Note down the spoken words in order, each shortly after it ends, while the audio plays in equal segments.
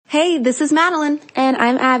Hey, this is Madeline. And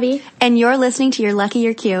I'm Abby. And you're listening to You're Lucky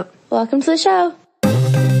You're Cute. Welcome to the show.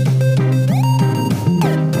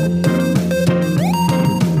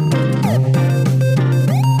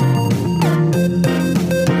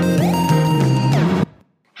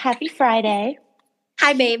 Happy Friday.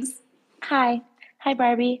 Hi, babes. Hi. Hi,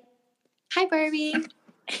 Barbie. Hi, Barbie.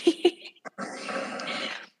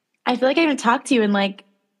 I feel like I haven't talked to you in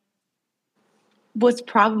what's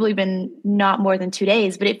probably been not more than 2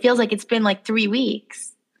 days, but it feels like it's been 3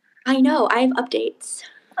 weeks. I know. I have updates.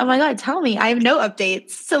 Oh my God, tell me. I have no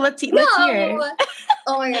updates. So let's hear.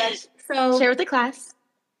 Oh my gosh. So share with the class.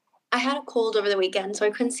 I had a cold over the weekend, so I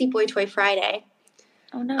couldn't see Boy Toy Friday.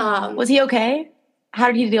 Oh no. Was he okay? How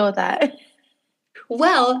did he deal with that?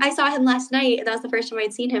 Well, I saw him last night, and that was the first time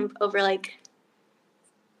I'd seen him over I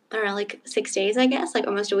don't know, 6 days, I guess,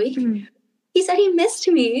 almost a week. Mm. He said he missed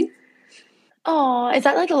me. Oh, is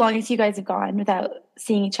that the longest you guys have gone without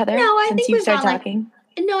seeing each other? No, I since think you we've started gone talking?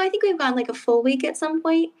 No, I think we've gone a full week at some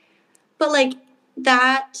point. But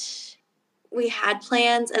that we had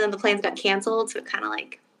plans, and then the plans got canceled, so it kind of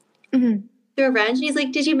threw a wrench. And he's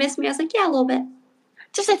like, "Did you miss me?" I was like, "Yeah, a little bit."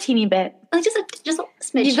 Just a teeny bit. Just a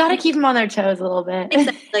smidge. You've got to keep them on their toes a little bit.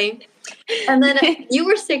 Exactly. And then you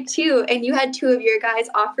were sick too, and you had two of your guys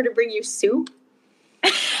offer to bring you soup.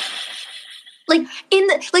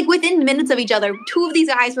 Within minutes of each other, two of these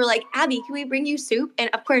guys were like, "Abby, can we bring you soup?" And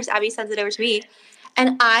of course, Abby sends it over to me.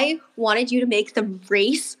 And I wanted you to make them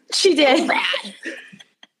race. She did.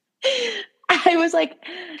 I was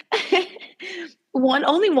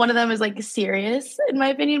only one of them is serious in my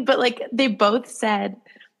opinion, but they both said,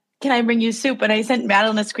 "Can I bring you soup?" And I sent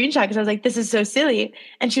Madeline a screenshot because I was like, "This is so silly."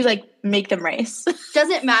 And she was like, "Make them race." Does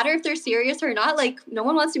it matter if they're serious or not? No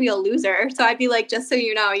one wants to be a loser. So I'd be like, just so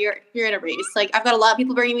you know, you're in a race. I've got a lot of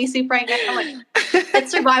people bringing me soup right now.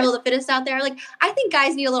 It's survival of the fittest out there. I think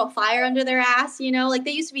guys need a little fire under their ass,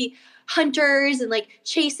 they used to be hunters and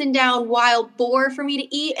chasing down wild boar for me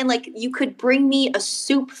to eat. And you could bring me a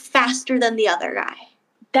soup faster than the other guy.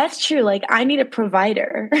 That's true. I need a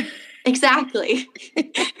provider. Exactly.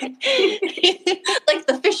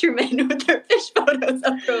 The fishermen with their fish photos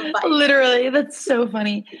of provider. Literally, that's so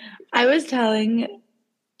funny. I was telling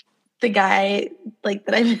the guy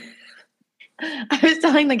I was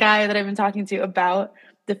telling the guy that I've been talking to about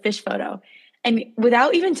the fish photo. And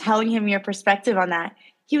without even telling him your perspective on that,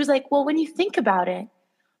 he was like, "Well, when you think about it,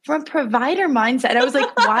 from a provider mindset," I was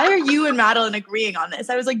like, "Why are you and Madeline agreeing on this?"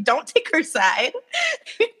 I was like, "Don't take her side."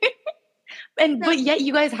 But yet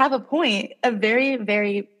you guys have a point, a very,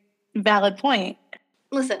 very valid point.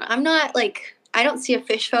 Listen, I'm not I don't see a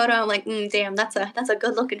fish photo. I'm like, damn, that's a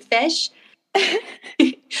good looking fish.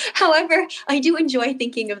 However, I do enjoy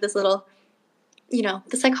thinking of this little, the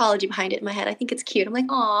psychology behind it in my head. I think it's cute. I'm like,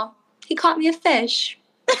 "Aw, he caught me a fish."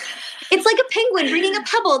 It's like a penguin bringing a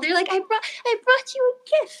pebble. They're like, I brought you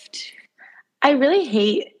a gift. I really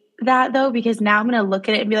hate that though, because now I'm going to look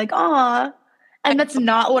at it and be like, "Aw." And that's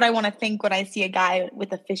not what I want to think when I see a guy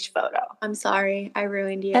with a fish photo. I'm sorry. I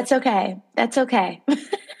ruined you. That's okay. That's okay.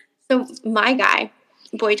 So my guy,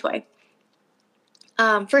 Boy Toy,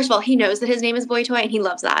 first of all, he knows that his name is Boy Toy, and he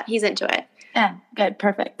loves that. He's into it. Yeah, good.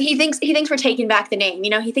 Perfect. He thinks we're taking back the name.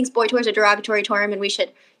 He thinks Boy Toy is a derogatory term, and we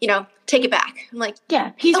should, take it back. I'm like,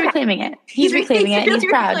 yeah, he's reclaiming it. He's reclaiming it. He's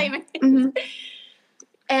proud. Mm-hmm.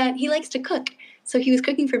 And he likes to cook. So he was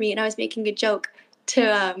cooking for me, and I was making a joke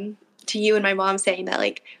to you and my mom saying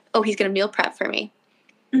that, oh, he's going to meal prep for me.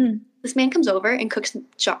 Mm. This man comes over and cooks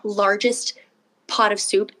the largest pot of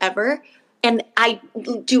soup ever. And I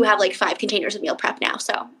do have 5 containers of meal prep now,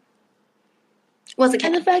 so.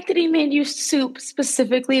 And the fact that he made you soup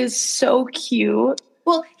specifically is so cute.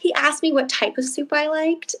 Well, he asked me what type of soup I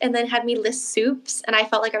liked and then had me list soups. And I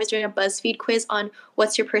felt like I was doing a BuzzFeed quiz on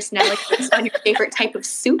what's your personality based on your favorite type of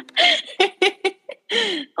soup.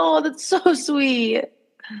 Oh, that's so sweet.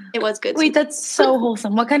 It was good. Wait, that's so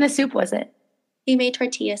wholesome. What kind of soup was it? He made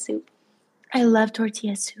tortilla soup. I love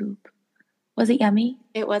tortilla soup. Was it yummy?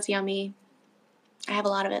 It was yummy. I have a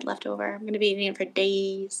lot of it left over. I'm going to be eating it for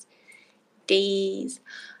days.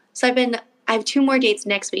 So I have 2 more dates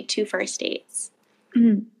next week, 2 first dates.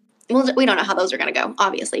 Mm-hmm. Well, we don't know how those are going to go,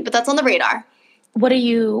 obviously, but that's on the radar. What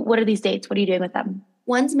are these dates? What are you doing with them?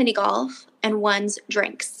 One's mini golf and one's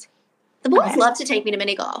drinks. The boys love to take me to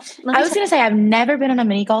mini golf. I was going to say, I've never been on a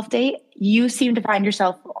mini golf date. You seem to find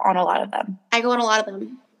yourself on a lot of them. I go on a lot of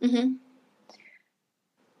them. Mm-hmm.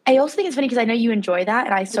 I also think it's funny because I know you enjoy that,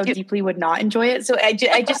 and I so deeply would not enjoy it. So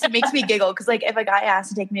it makes me giggle because if a guy asked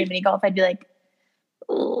to take me to mini golf, I'd be like,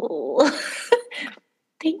 "Oh,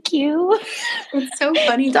 thank you." It's so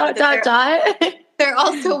funny. Dot. they're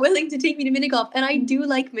also willing to take me to mini golf. And I do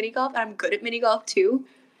like mini golf. I'm good at mini golf too.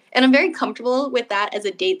 And I'm very comfortable with that as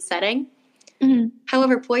a date setting. Mm-hmm.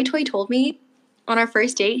 However, Boy Toy told me on our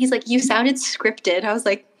first date, he's like, you sounded scripted. I was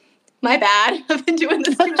like, my bad. I've been doing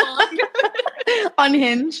this too long.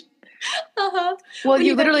 Unhinged. Uh-huh. Well, But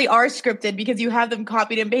you literally are scripted because you have them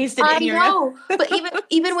copied and pasted in your notes. But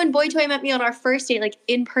even when Boy Toy met me on our first date, like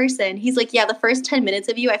in person, he's like, yeah, the first 10 minutes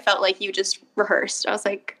of you, I felt like you just rehearsed. I was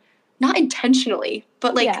like, not intentionally,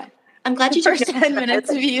 but like, yeah. I'm glad you took first 10 minutes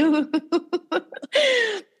of you.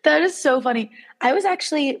 That is so funny. I was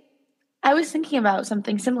thinking about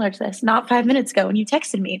something similar to this not 5 minutes ago when you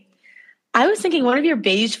texted me. I was thinking one of your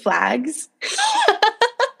beige flags.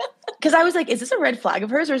 Because I was like, is this a red flag of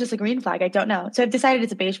hers or is this a green flag? I don't know. So I've decided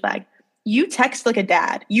it's a beige flag. You text like a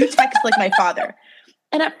dad. You text like my father.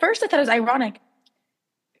 And at first I thought it was ironic.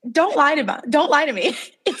 Don't lie to me.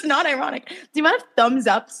 It's not ironic. The amount of thumbs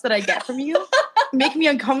ups that I get from you make me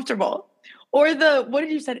uncomfortable. Or what did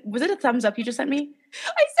you say? Was it a thumbs up you just sent me?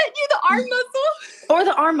 I sent you the arm muscle. Or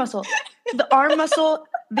the arm muscle. The arm muscle,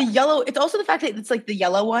 the yellow. It's also the fact that it's like the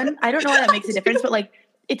yellow one. I don't know why that makes a difference, but like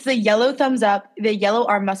it's the yellow thumbs up, the yellow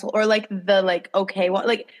arm muscle, or like the like okay one.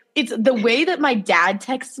 Like it's the way that my dad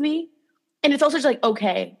texts me. And it's also just like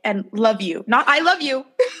okay and love you. Not I love you.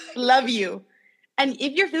 Love you. And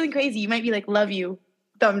if you're feeling crazy, you might be like, love you,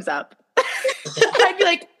 thumbs up. I'd be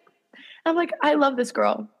like, I'm like, I love this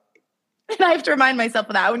girl. And I have to remind myself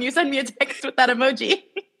of that when you send me a text with that emoji.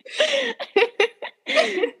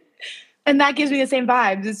 And that gives me the same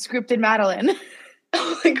vibes as scripted Madeline.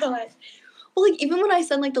 Oh my God. Well, like even when I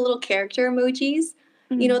send like the little character emojis,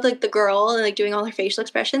 you know, like the girl and like doing all her facial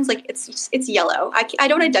expressions, like it's yellow. I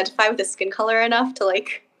don't identify with the skin color enough to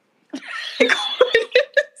like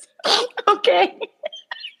okay.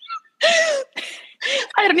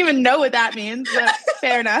 I don't even know what that means, but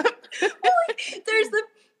fair enough. Well, like,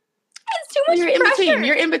 it's too much pressure.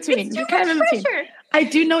 You're in between. You're kind of in between. I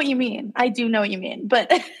do know what you mean. But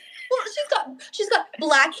well, she's got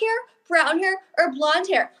black hair, brown hair, or blonde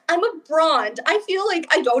hair. I'm a blonde. I feel like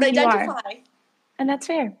I don't identify. And that's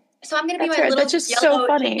fair. So I'm gonna be my little just yellow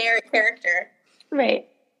generic character. Right.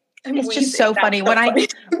 It's just so funny. When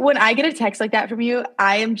I get a text like that from you,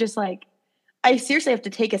 I am just like, I seriously have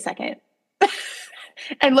to take a second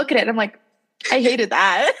and look at it. And I'm like, I hated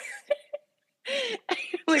that.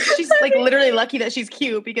 Like she's like literally lucky that she's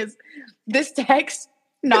cute because this text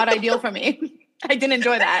not ideal for me. I didn't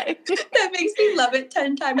enjoy that. That makes me love it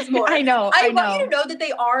 10 times more. I know. I want you to know that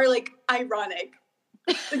they are like ironic.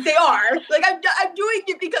 Like they are. Like I'm doing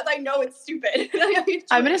it because I know it's stupid.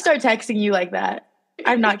 I'm gonna start texting you like that.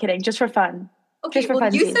 I'm not kidding. Just for fun. Okay,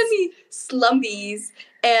 well, you send me slumbies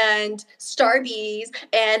and starbies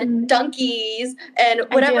and dunkies and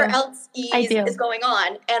whatever else is going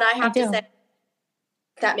on, and I have to say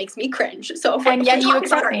that makes me cringe. So if we're talking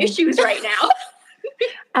about our issues right now,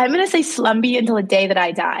 I'm gonna say slumby until the day that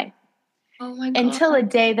I die. Oh my God! Until the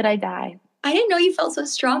day that I die. I didn't know you felt so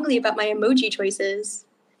strongly about my emoji choices.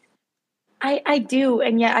 I do,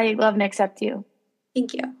 and yet I love and accept you.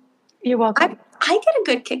 Thank you. You're welcome. I get a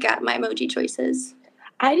good kick out of my emoji choices.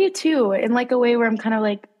 I do too, in like a way where I'm kind of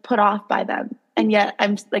like put off by them, and yet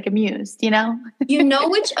I'm like amused, you know? You know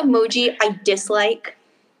which emoji I dislike?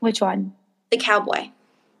 Which one? The cowboy.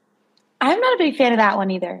 I'm not a big fan of that one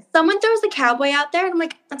either. Someone throws the cowboy out there, and I'm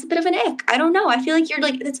like, that's a bit of an ick. I don't know. I feel like you're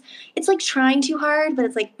like it's like trying too hard, but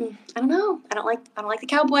it's like I don't know. I don't like the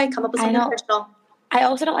cowboy. Come up with something original. I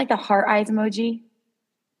also don't like the heart eyes emoji.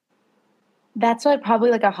 That's what probably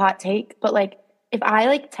like a hot take, but like if I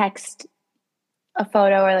like text a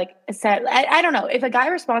photo or like I don't know, if a guy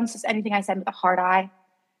responds to anything I send with a heart eye,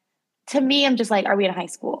 to me I'm just like, are we in high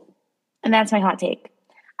school? And that's my hot take.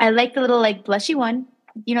 I like the little like blushy one.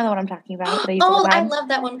 You know the one I'm talking about. I love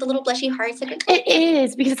that one with the little blushy hearts. It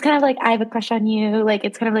is because it's kind of like I have a crush on you. Like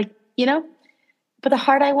it's kind of like, you know, but the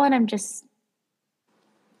heart eye one, it's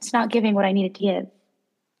not giving what I needed to give.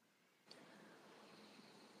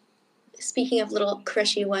 Speaking of little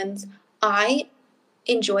crushy ones, I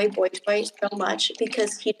enjoy Boy Toy so much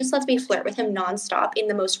because he just lets me flirt with him nonstop in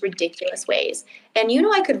the most ridiculous ways. And you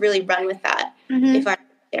know I could really run with that if I,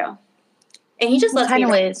 and he just lets me. What kind of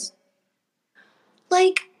ways?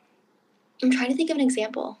 Like, I'm trying to think of an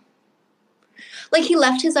example. Like he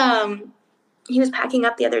left his he was packing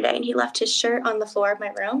up the other day and he left his shirt on the floor of my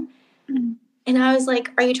room. Mm-hmm. And I was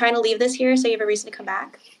like, are you trying to leave this here so you have a reason to come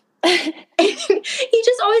back? And he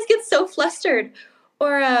just always gets so flustered.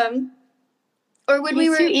 Or when we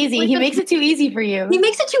were too easy. Like he makes it too easy for you. He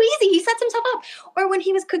makes it too easy. He sets himself up. Or when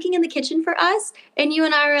he was cooking in the kitchen for us and you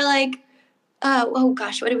and I were like, oh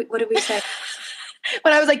gosh, what did we say?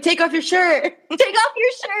 When I was like, take off your shirt. Take off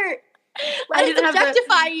your shirt. Let us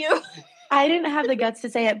objectify you. I didn't have the guts to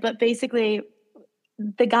say it, but basically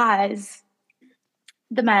the guys,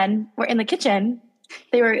 the men were in the kitchen.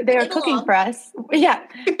 They were cooking for us. Yeah,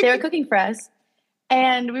 they were cooking for us.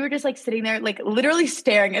 And we were just like sitting there, like literally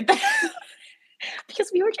staring at them. Because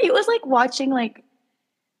it was like watching, like,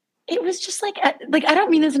 it was just like I don't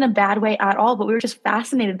mean this in a bad way at all, but we were just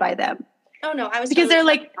fascinated by them. Oh no, I was because totally they're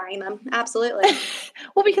like buying them. Absolutely.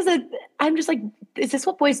 Well, because I'm just like, is this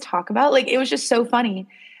what boys talk about? Like, it was just so funny.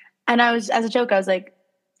 And I was, as a joke, I was like,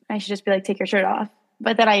 I should just be like, take your shirt off.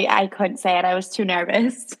 But then I couldn't say it. I was too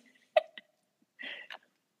nervous.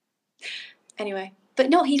 Anyway, but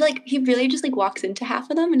no, he really just like walks into half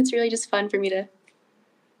of them, and it's really just fun for me to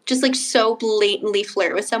just like so blatantly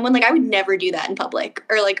flirt with someone. Like I would never do that in public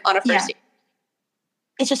or like on a first date.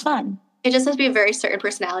 It's just fun. It just has to be a very certain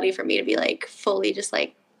personality for me to be like fully just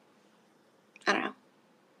like, I don't know,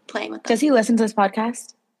 playing with them. Does he listen to this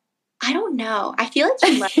podcast? I don't know. I feel like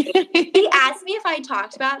he might. He asked me if I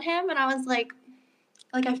talked about him, and I was like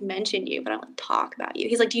I've mentioned you, but I don't talk about you.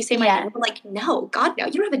 He's like, do you say my name? I'm like, no, God, no.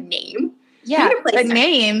 You don't have a name. Yeah, a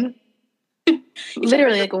name.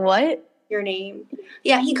 Literally, like what? Your name.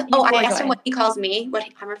 Yeah, I asked him what he calls me, what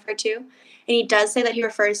I'm referred to, and he does say that he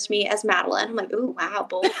refers to me as Madeline. I'm like, ooh, wow,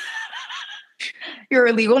 bold.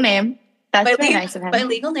 Your legal name. That's very nice of him. My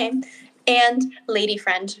legal name and lady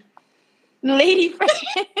friend. Lady friend.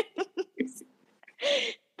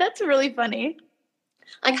 That's really funny.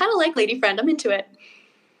 I kind of like lady friend. I'm into it.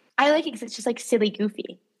 I like it because it's just like silly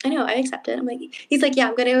goofy. I know. I accept it. I'm like, he's like, yeah,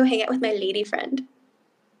 I'm going to go hang out with my lady friend.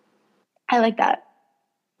 I like that.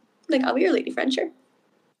 Like, I'll be your lady friend, sure.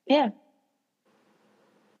 Yeah.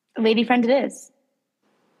 Lady friend it is.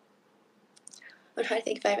 I'm trying to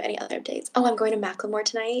think if I have any other updates. Oh, I'm going to Macklemore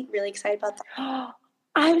tonight. Really excited about that.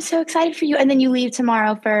 I'm so excited for you. And then you leave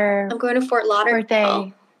tomorrow for... I'm going to Fort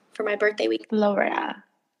Lauderdale for my birthday week. Florida.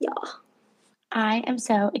 Yeah. I am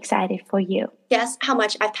so excited for you. Guess how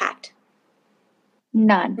much I've packed?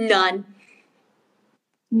 None.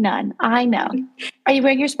 I know. Are you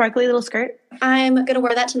wearing your sparkly little skirt? I'm going to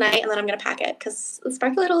wear that tonight, and then I'm going to pack it because the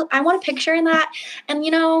sparkly little... I want a picture in that. And,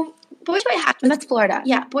 you know, Boy Toy has... And that's Florida.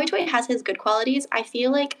 Yeah, Boy Toy has his good qualities. I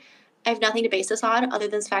feel like I have nothing to base this on other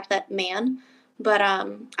than the fact that man. But I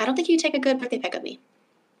don't think he'd take a good birthday pic of me.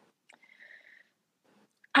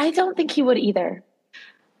 I don't think he would either.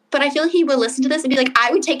 But I feel like he would listen to this and be like,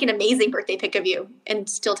 I would take an amazing birthday pic of you and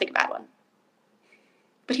still take a bad one.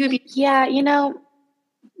 But he would be... Yeah, you know,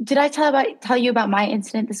 did I tell you about my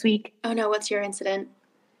incident this week? Oh, no, what's your incident?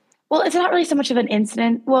 Well, it's not really so much of an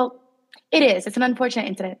incident. Well, it is. It's an unfortunate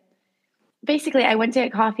incident. Basically, I went to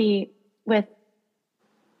get coffee with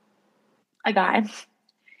a guy.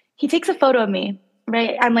 He takes a photo of me,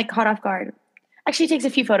 right? I'm like caught off guard. Actually, he takes a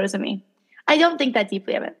few photos of me. I don't think that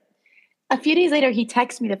deeply of it. A few days later, he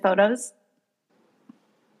texts me the photos.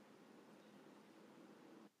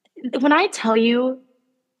 When I tell you,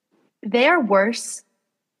 they are worse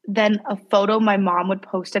than a photo my mom would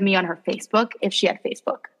post of me on her Facebook if she had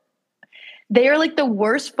Facebook. They are like the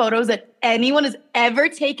worst photos that anyone has ever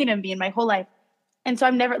taken of me in my whole life. And so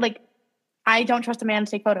I'm never like, I don't trust a man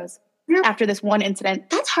to take photos after this one incident.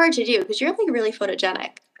 That's hard to do because you're like really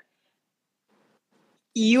photogenic.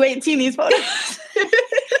 You ain't seen these photos.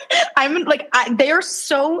 I'm like, they are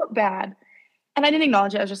so bad. And I didn't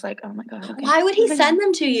acknowledge it. I was just like, oh my God. Okay. Why would he send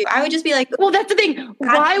them to you? I would just be like, well, that's the thing.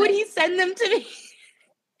 Why would he send them to me?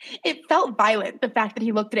 It felt violent, the fact that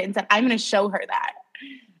he looked at it and said, I'm going to show her that.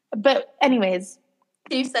 But anyways.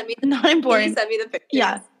 Can you send me not important. Can you send me the pictures?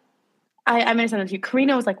 Yeah. I'm going to send them to you.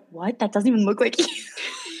 Karina was like, what? That doesn't even look like you.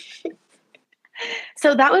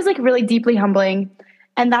 So that was like really deeply humbling.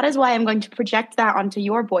 And that is why I'm going to project that onto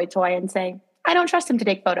your boy toy and say, I don't trust him to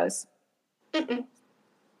take photos. Mm-mm.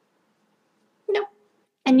 No.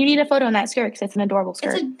 And you need a photo in that skirt because it's an adorable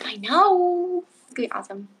skirt. I know. It's going to be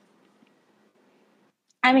awesome.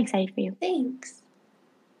 I'm excited for you. Thanks.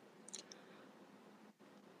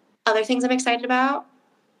 Other things I'm excited about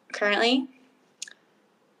currently.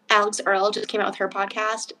 Alex Earl just came out with her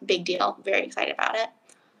podcast. Big deal. Very excited about it.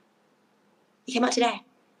 It came out today.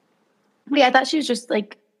 Yeah, I thought she was just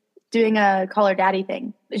like doing a Call Her Daddy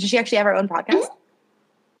thing. Does she actually have her own podcast?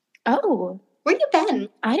 Mm-hmm. Oh. Where you been?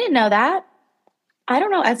 I didn't know that. I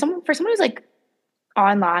don't know. For someone who's like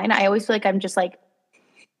online, I always feel like I'm just like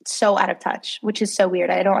so out of touch, which is so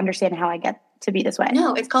weird. I don't understand how I get to be this way.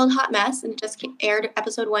 No, it's called Hot Mess, and it just aired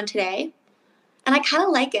episode 1 today. And I kind of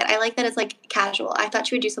like it. I like that it's like casual. I thought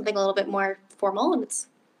she would do something a little bit more formal, and it's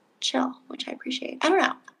chill, which I appreciate. I don't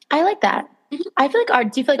know. I like that. Mm-hmm. I feel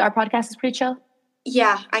like do you feel like our podcast is pretty chill?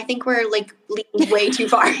 Yeah, I think we're like leaning way too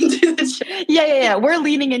far into the chill. Yeah. We're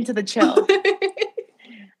leaning into the chill.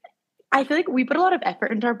 I feel like we put a lot of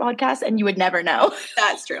effort into our podcast and you would never know.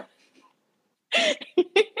 That's true.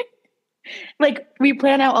 Like, we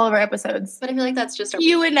plan out all of our episodes. But I feel like that's just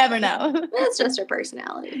You would never know. That's just our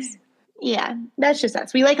personalities. Yeah, that's just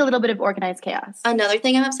us. We like a little bit of organized chaos. Another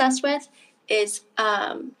thing I'm obsessed with is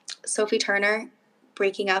Sophie Turner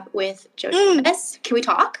breaking up with Joe Jonas. Can we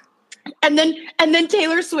talk? And then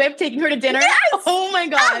Taylor Swift taking her to dinner. Yes! Oh my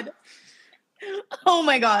god. Oh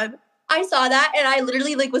my god. I saw that and I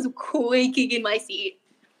literally like was quaking in my seat.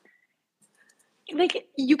 Like,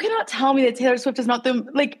 you cannot tell me that Taylor Swift is not the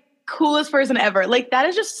like coolest person ever. Like, that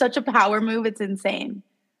is just such a power move. It's insane.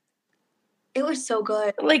 It was so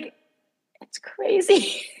good. Like, it's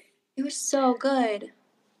crazy. It was so good.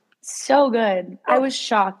 So good. I was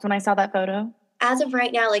shocked when I saw that photo. As of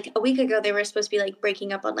right now, like a week ago, they were supposed to be like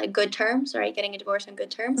breaking up on like good terms, right? Getting a divorce on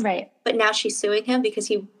good terms. Right. But now she's suing him because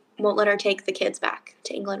he won't let her take the kids back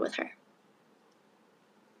to England with her.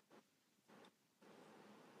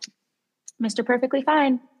 Mr. Perfectly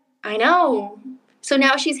Fine. I know. So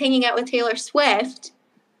now she's hanging out with Taylor Swift.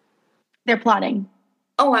 They're plotting.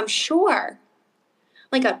 Oh, I'm sure.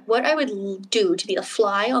 Like, what I would do to be a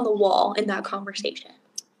fly on the wall in that conversation.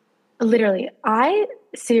 Literally, I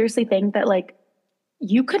seriously think that, like,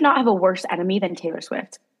 you could not have a worse enemy than Taylor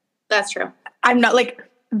Swift. That's true. I'm not, like,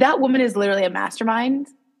 that woman is literally a mastermind.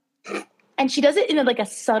 And she does it in, a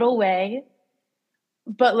subtle way.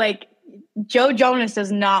 But, like, Joe Jonas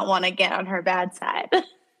does not want to get on her bad side.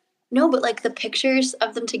 No, but, like, the pictures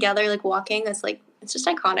of them together, like, walking, that's, like, it's just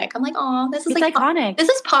iconic. I'm like, oh, this is, it's like, iconic. This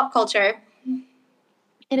is pop culture.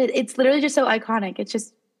 It's literally just so iconic. It's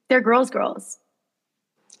just, they're girls.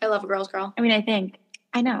 I love a girl's girl. I mean,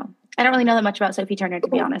 I know. I don't really know that much about Sophie Turner, to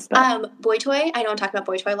be honest. But. Boy Toy, I don't talk about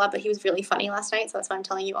Boy Toy a lot, but he was really funny last night, so that's why I'm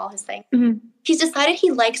telling you all his thing. Mm-hmm. He's decided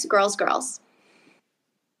he likes girls.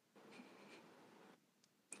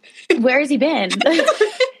 Where has he been?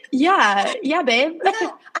 yeah, babe.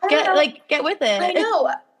 Yeah, get with it. I know.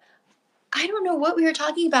 I don't know what we were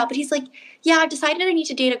talking about, but he's like, yeah, I've decided I need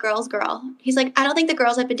to date a girl's girl. He's like, I don't think the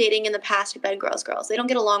girls I've been dating in the past have been girls. They don't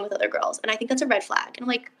get along with other girls. And I think that's a red flag. And I'm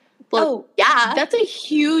like, well, yeah. That's a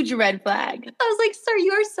huge red flag. I was like, sir,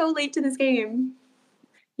 you are so late to this game.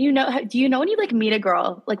 Do you know when you, like, meet a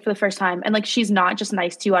girl, like, for the first time, and, like, she's not just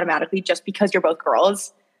nice to you automatically just because you're both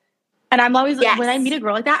girls? And I'm always, when I meet a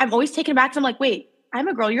girl like that, I'm always taken aback. I'm like, wait, I'm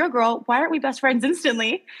a girl, you're a girl. Why aren't we best friends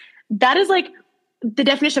instantly? That is, like, the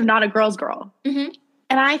definition of not a girl's girl. Mm-hmm.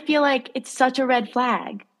 And I feel like it's such a red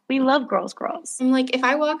flag. We love girls. I'm like, if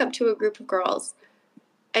I walk up to a group of girls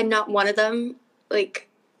and not one of them, like,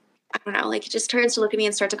 I don't know, like, just turns to look at me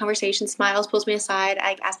and starts a conversation, smiles, pulls me aside,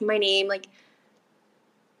 asks me my name, like,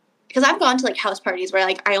 because I've gone to, like, house parties where,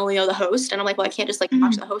 like, I only know the host, and I'm like, well, I can't just, like,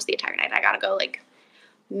 talk to the host the entire night. I gotta go, like,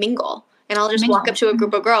 mingle. And I'll just walk up to a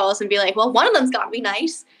group of girls and be like, well, one of them's got to be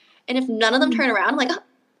nice. And if none of them turn around, I'm like,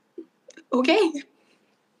 oh, okay.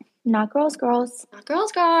 Not girls. Not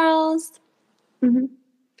girls. Mm-hmm.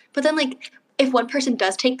 But then, like, if one person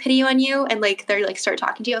does take pity on you and, like, they're, like, start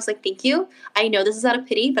talking to you, I was like, thank you. I know this is out of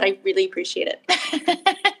pity, but I really appreciate it.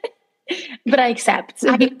 But I accept.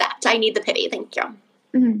 I accept. I need the pity. Thank you.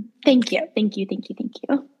 Mm-hmm. Thank you.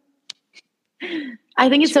 I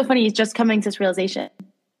think it's so funny he's just coming to this realization.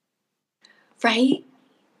 Right?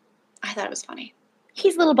 I thought it was funny.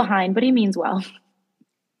 He's a little behind, but he means well.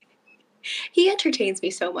 He entertains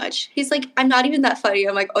me so much. He's like, I'm not even that funny.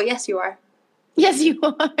 I'm like, oh, yes, you are. Yes, you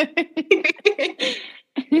are.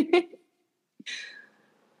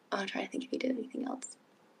 I'm trying to think if he did anything else.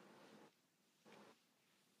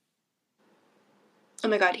 Oh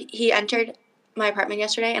my God. He entered my apartment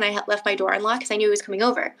yesterday and I left my door unlocked because I knew he was coming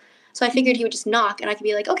over. So I figured he would just knock and I could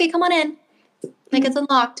be like, okay, come on in. Like, it's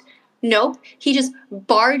unlocked. Nope. He just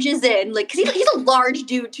barges in. Like, because he's a large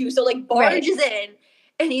dude too. So, like, barges in.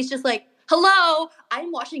 And he's just like, hello.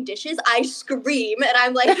 I'm washing dishes. I scream. And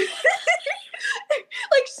I'm like, like,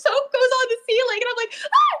 soap goes on the ceiling. And I'm like,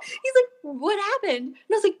 ah! He's like, what happened? And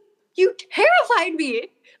I was like, you terrified me.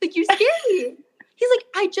 Like, you scared me. He's like,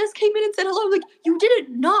 I just came in and said hello. I'm like, you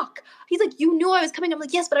didn't knock. He's like, you knew I was coming. I'm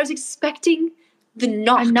like, yes, but I was expecting the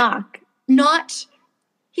knock. A knock. Not.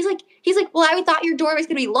 He's like, well, I thought your door was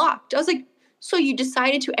going to be locked. I was like, so you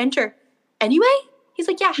decided to enter anyway? He's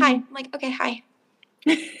like, yeah, hi. I'm like, okay, hi.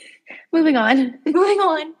 Moving on.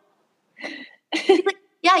 He's like,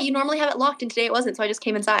 yeah, you normally have it locked and today it wasn't, so I just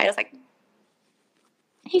came inside. I was like,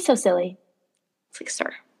 he's so silly. It's like,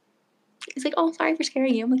 sir. He's like, oh, sorry for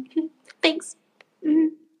scaring you. I'm like, thanks.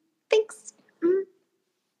 Mm-hmm. Thanks.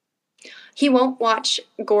 Mm-hmm. He won't watch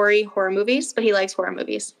gory horror movies, but he likes horror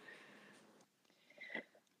movies.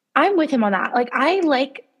 I'm with him on that. Like, I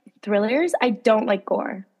like thrillers. I don't like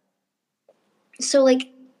gore. So, like,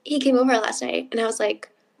 he came over last night, and I was like,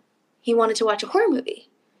 he wanted to watch a horror movie.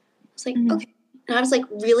 I was like, okay. And I was, like,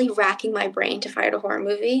 really racking my brain to find a horror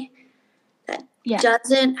movie that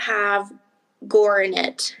doesn't have gore in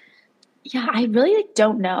it. Yeah, I really like,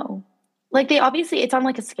 don't know. Like, they obviously, it's on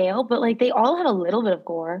like a scale, but like they all have a little bit of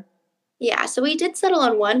gore. Yeah, so we did settle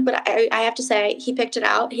on one, but I have to say, he picked it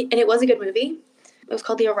out, and it was a good movie. It was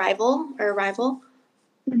called The Arrival,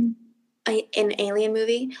 an alien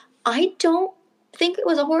movie. I don't think it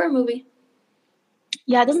was a horror movie.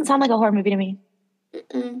 Yeah, it doesn't sound like a horror movie to me.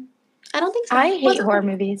 I don't think so. I hate horror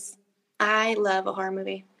movies. I love a horror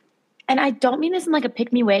movie. And I don't mean this in like a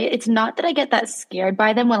pick-me way. It's not that I get that scared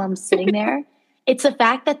by them while I'm sitting there. It's the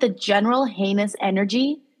fact that the general heinous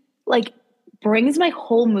energy, like, brings my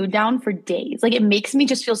whole mood down for days. Like, it makes me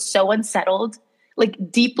just feel so unsettled,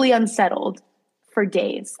 like deeply unsettled for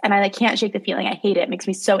days. And I like can't shake the feeling. I hate it. It makes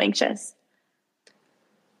me so anxious.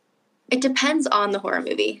 It depends on the horror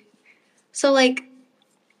movie. So, like,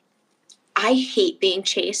 I hate being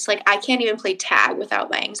chased. Like, I can't even play tag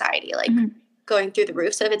without my anxiety, like, going through the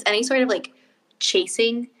roof. So if it's any sort of, like,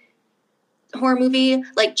 chasing horror movie,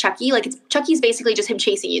 like Chucky, like, Chucky's basically just him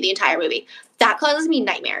chasing you the entire movie. That causes me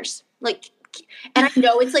nightmares. Like, and I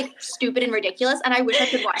know it's, like, stupid and ridiculous, and I wish I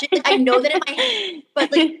could watch it. Like, I know that in my head,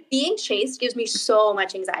 but, like, being chased gives me so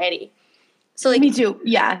much anxiety. So, like, me too.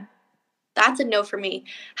 Yeah. That's a no for me.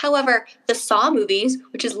 However, the Saw movies,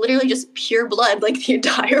 which is literally just pure blood, like, the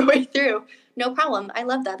entire way through, no problem. I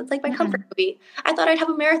love that. That's like my comfort movie. I thought I'd have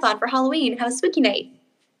a marathon for Halloween, have a spooky night.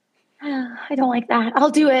 I don't like that.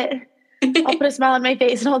 I'll do it. I'll put a smile on my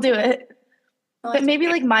face and I'll do it. But maybe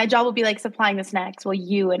like my job will be like supplying the snacks while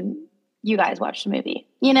you guys watch the movie,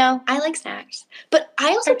 you know? I like snacks. But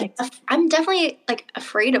I also, I'm definitely like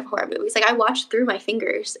afraid of horror movies. Like, I watch through my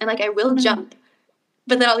fingers and like I will jump.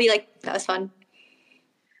 But then I'll be like, that was fun.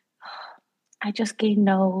 I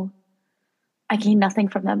gain nothing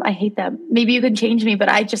from them. I hate them. Maybe you can change me, but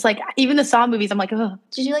I just like, even the Saw movies, I'm like, ugh.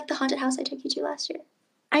 Did you like the haunted house I took you to last year?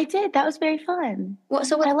 I did. That was very fun.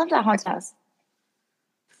 So I love that haunted house.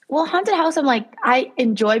 Well, haunted house, I'm like, I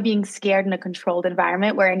enjoy being scared in a controlled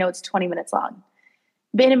environment where I know it's 20 minutes long.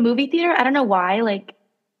 But in a movie theater, I don't know why, like,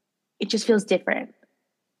 it just feels different.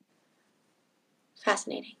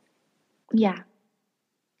 Fascinating. Yeah.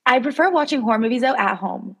 I prefer watching horror movies though at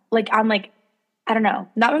home. Like, I'm like, I don't know,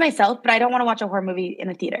 not by myself, but I don't want to watch a horror movie in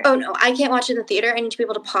a theater. Oh no, I can't watch it in the theater. I need to be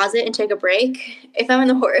able to pause it and take a break. If I'm in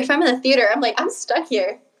the theater, I'm like, I'm stuck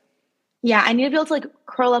here. Yeah, I need to be able to like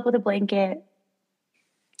curl up with a blanket,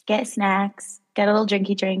 get snacks, get a little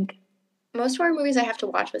drinky drink. Most horror movies I have to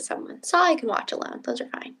watch with someone. Saw I can watch alone. Those are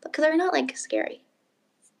fine because they're not like scary.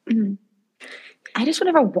 I just would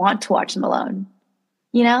never want to watch them alone.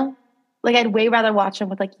 You know? Like, I'd way rather watch them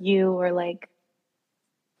with like you or like,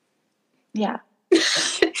 yeah.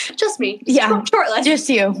 Just me. Yeah. Short list. Just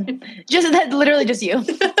you. Literally just you.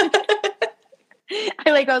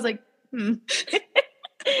 I was like,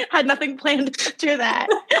 had nothing planned after that.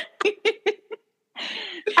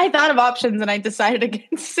 I thought of options and I decided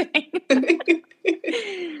against saying.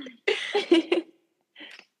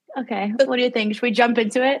 Okay. What do you think? Should we jump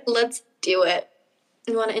into it? Let's do it.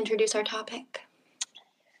 You want to introduce our topic?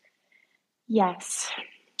 Yes.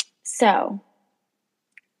 So,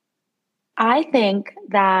 I think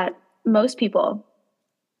that most people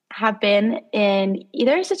have been in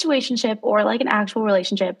either a situationship or like an actual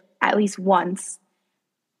relationship at least once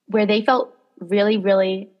where they felt really,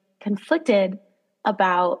 really conflicted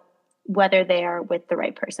about whether they are with the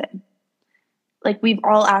right person. Like, we've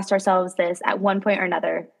all asked ourselves this at one point or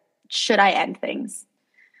another, should I end things?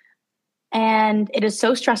 And it is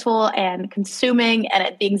so stressful and consuming,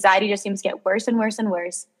 and the anxiety just seems to get worse and worse and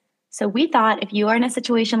worse. So we thought if you are in a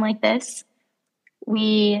situation like this,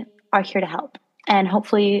 we are here to help and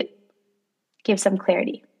hopefully give some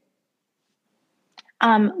clarity.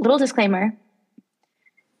 Little disclaimer.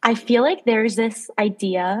 I feel like there's this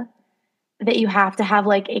idea that you have to have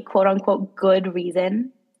like a quote unquote good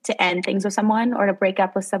reason to end things with someone or to break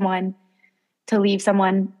up with someone, to leave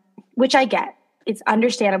someone, which I get. It's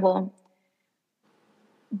understandable.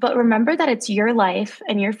 But remember that it's your life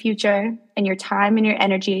and your future and your time and your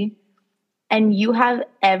energy, and you have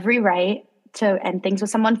every right to end things with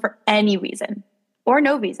someone for any reason or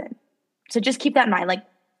no reason. So just keep that in mind. Like,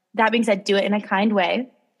 that being said, do it in a kind way,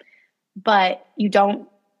 but you don't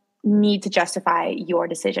need to justify your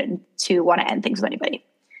decision to want to end things with anybody.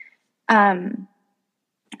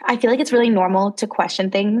 I feel like it's really normal to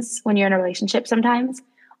question things when you're in a relationship sometimes,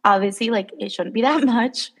 Obviously, like it shouldn't be that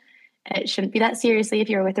much. It shouldn't be that seriously if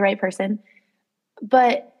you're with the right person.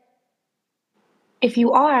 But if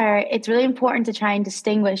you are, it's really important to try and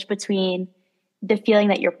distinguish between the feeling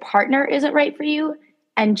that your partner isn't right for you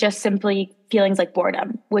and just simply feelings like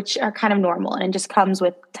boredom, which are kind of normal and just comes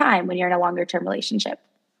with time when you're in a longer term relationship.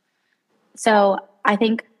 So I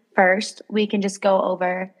think first we can just go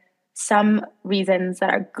over some reasons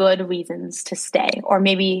that are good reasons to stay, or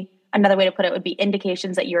maybe another way to put it would be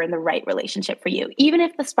indications that you're in the right relationship for you. Even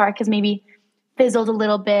if the spark has maybe fizzled a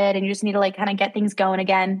little bit and you just need to like kind of get things going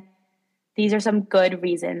again, these are some good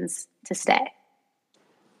reasons to stay.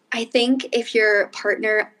 I think if your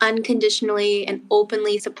partner unconditionally and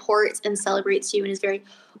openly supports and celebrates you and is very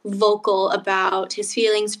vocal about his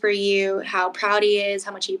feelings for you, how proud he is,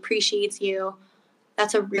 how much he appreciates you,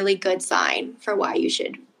 that's a really good sign for why you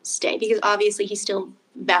should stay, because obviously he still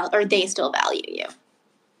or they still value you.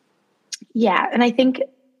 Yeah, and I think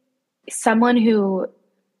someone who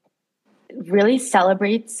really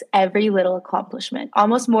celebrates every little accomplishment,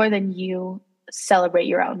 almost more than you celebrate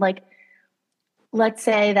your own. Like, let's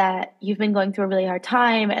say that you've been going through a really hard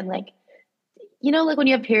time and like, you know, like when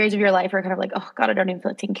you have periods of your life where kind of like, oh God, I don't even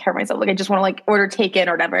feel like taking care of myself. Like I just want to like order takeout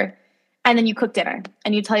or whatever. And then you cook dinner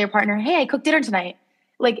and you tell your partner, hey, I cooked dinner tonight.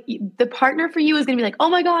 Like the partner for you is going to be like, oh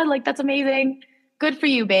my God, like that's amazing. Good for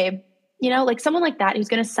you, babe. You know, like someone like that who's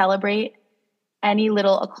going to celebrate any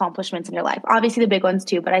little accomplishments in your life. Obviously the big ones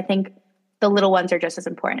too, but I think the little ones are just as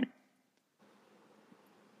important.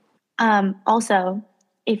 Also,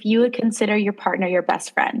 if you would consider your partner your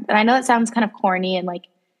best friend, and I know that sounds kind of corny and like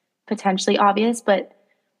potentially obvious, but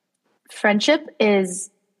friendship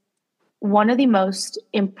is one of the most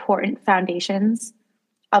important foundations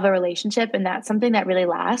of a relationship, and that's something that really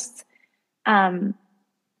lasts. Um,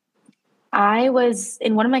 I was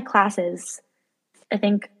in one of my classes, I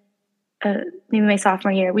think maybe my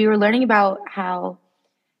sophomore year, we were learning about how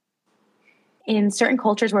in certain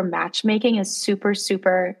cultures where matchmaking is super,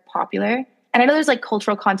 super popular, and I know there's like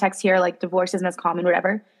cultural context here, like divorce isn't as common,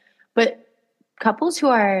 whatever, but couples who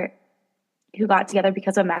got together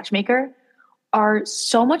because of a matchmaker are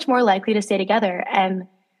so much more likely to stay together. And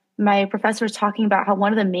my professor was talking about how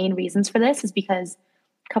one of the main reasons for this is because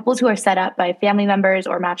couples who are set up by family members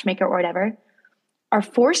or matchmaker or whatever are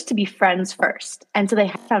forced to be friends first. And so they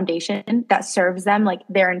have a foundation that serves them like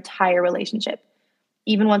their entire relationship.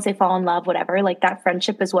 Even once they fall in love, whatever, like that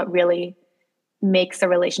friendship is what really makes the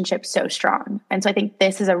relationship so strong. And so I think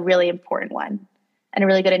this is a really important one and a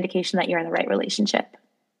really good indication that you're in the right relationship.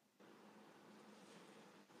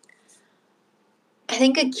 I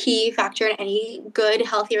think a key factor in any good,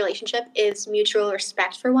 healthy relationship is mutual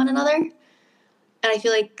respect for one another. And I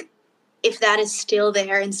feel like if that is still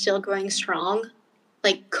there and still growing strong,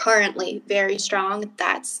 like currently very strong,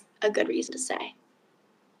 that's a good reason to stay.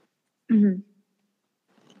 Mm-hmm.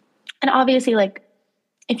 And obviously, like,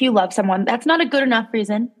 if you love someone, that's not a good enough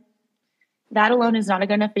reason. That alone is not a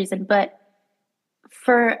good enough reason. But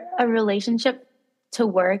for a relationship to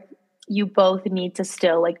work, you both need to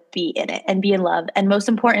still like be in it and be in love. And most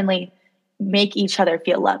importantly, make each other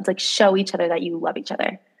feel loved, like show each other that you love each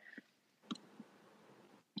other.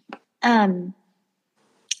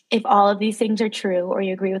 If all of these things are true or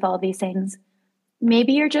you agree with all of these things,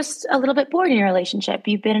 maybe you're just a little bit bored in your relationship.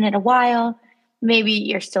 You've been in it a while. Maybe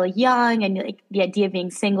you're still young and like the idea of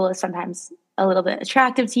being single is sometimes a little bit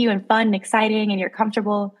attractive to you and fun and exciting and you're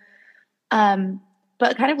comfortable.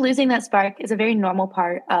 But kind of losing that spark is a very normal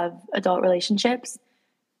part of adult relationships.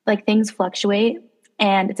 Like things fluctuate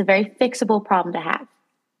and it's a very fixable problem to have.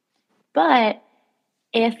 But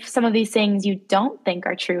if some of these things you don't think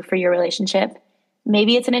are true for your relationship,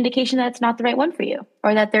 maybe it's an indication that it's not the right one for you,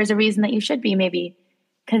 or that there's a reason that you should be maybe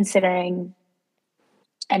considering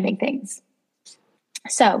ending things.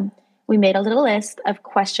 So we made a little list of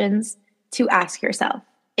questions to ask yourself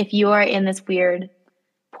if you are in this weird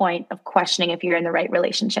point of questioning if you're in the right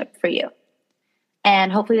relationship for you.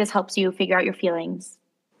 And hopefully this helps you figure out your feelings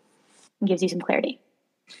and gives you some clarity.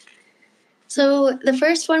 So the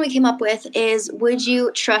first one we came up with is, would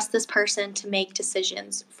you trust this person to make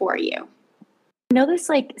decisions for you? I know this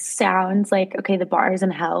like sounds like, okay, the bar is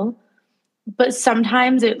in hell, but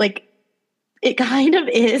sometimes it kind of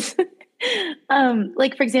is.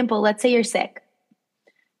 Like for example, let's say you're sick.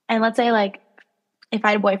 And let's say like if I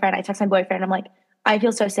had a boyfriend, I text my boyfriend, I'm like, I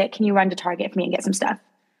feel so sick. Can you run to Target for me and get some stuff?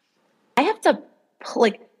 I have to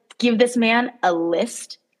like give this man a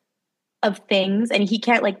list of things and he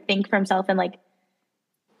can't like think for himself and like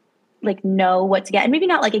know what to get. And maybe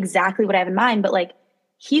not like exactly what I have in mind, but like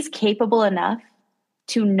he's capable enough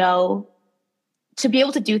to know to be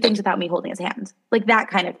able to do things without me holding his hand, like that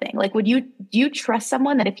kind of thing. Like, do you trust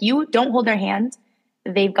someone that if you don't hold their hand,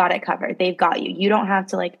 they've got it covered, they've got you, you don't have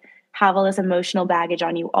to like have all this emotional baggage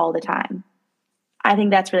on you all the time? I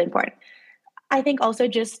think that's really important. I think also,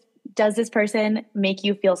 just, does this person make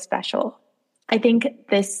you feel special? I think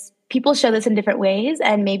people show this in different ways,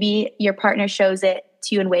 and maybe your partner shows it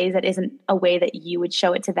to you in ways that isn't a way that you would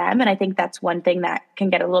show it to them. And I think that's one thing that can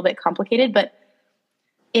get a little bit complicated, but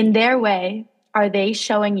in their way, are they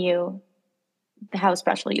showing you how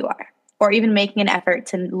special you are, or even making an effort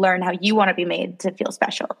to learn how you want to be made to feel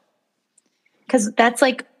special? Because that's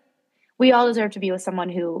like, we all deserve to be with someone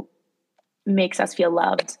who makes us feel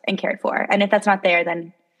loved and cared for. And if that's not there,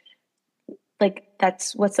 then like,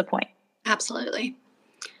 what's the point? Absolutely.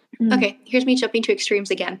 Okay, here's me jumping to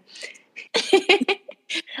extremes again.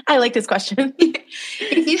 I like this question.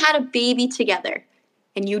 If you had a baby together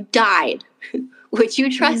and you died, would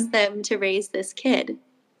you trust them to raise this kid?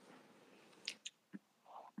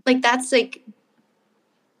 Like, that's like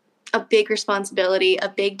a big responsibility, a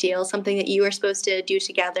big deal, something that you are supposed to do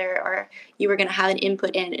together, or you were going to have an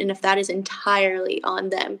input in. And if that is entirely on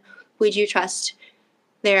them, would you trust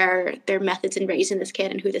their methods in raising this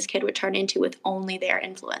kid and who this kid would turn into with only their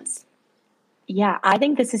influence? Yeah, I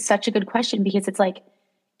think this is such a good question, because it's like,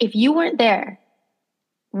 if you weren't there,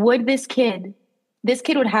 would this kid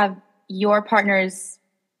would have your partner's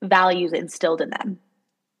values instilled in them?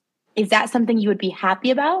 Is that something you would be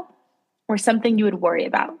happy about, or something you would worry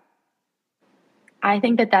about? I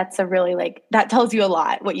think that's a really, like, that tells you a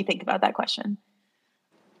lot what you think about that question.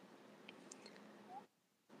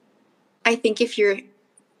 I think if you're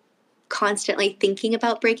constantly thinking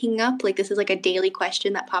about breaking up, like, this is like a daily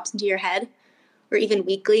question that pops into your head, or even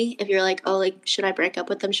weekly, if you're like, oh, like, should I break up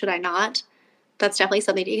with them? Should I not? That's definitely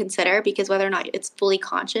something to consider, because whether or not it's fully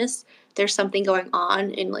conscious, there's something going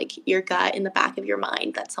on in like your gut, in the back of your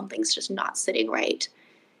mind, that something's just not sitting right.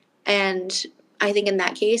 And I think in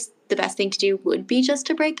that case, the best thing to do would be just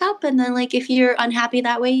to break up. And then, like, if you're unhappy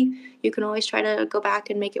that way, you can always try to go back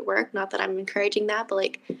and make it work. Not that I'm encouraging that, but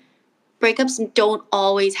like, breakups don't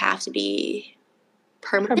always have to be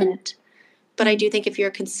permanent. But I do think if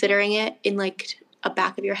you're considering it in like a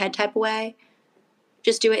back of your head type of way,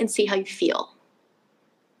 just do it and see how you feel.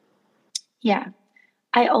 Yeah.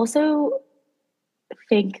 I also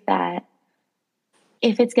think that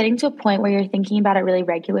if it's getting to a point where you're thinking about it really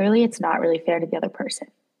regularly, it's not really fair to the other person.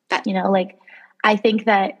 Like, I think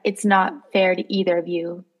that it's not fair to either of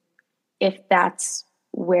you if that's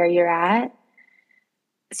where you're at.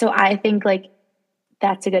 So I think like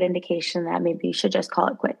that's a good indication that maybe you should just call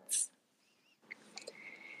it quits.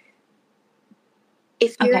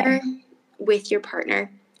 If you're with your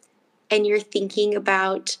partner and you're thinking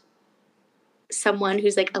about someone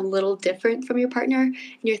who's like a little different from your partner, and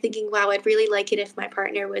you're thinking, wow, I'd really like it if my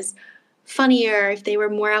partner was funnier, if they were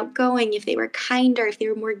more outgoing, if they were kinder, if they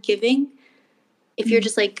were more giving, if you're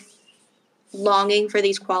just like longing for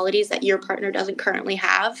these qualities that your partner doesn't currently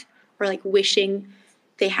have, or like wishing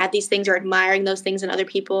they had these things, or admiring those things in other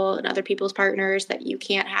people and other people's partners that you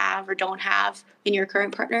can't have or don't have in your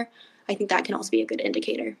current partner, I think that can also be a good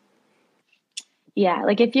indicator. Yeah,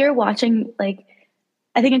 like if you're watching, like,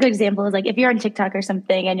 I think a good example is like if you're on TikTok or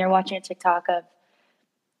something and you're watching a TikTok of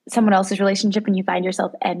someone else's relationship and you find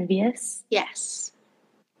yourself envious. Yes.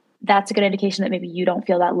 That's a good indication that maybe you don't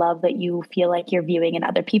feel that love that you feel like you're viewing in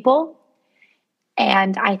other people.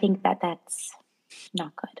 And I think that that's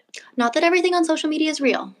not good. Not that everything on social media is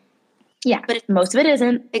real. Yeah, but most of it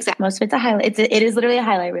isn't. Exactly. Most of it's a highlight. It is literally a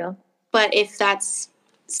highlight reel. But if that's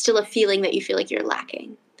still a feeling that you feel like you're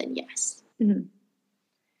lacking, then yes. Mm-hmm.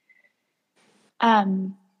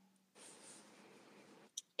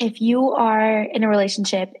 If you are in a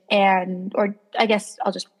relationship or I guess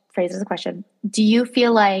I'll just phrase it as a question. Do you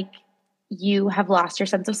feel like you have lost your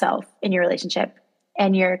sense of self in your relationship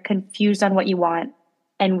and you're confused on what you want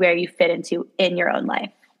and where you fit into in your own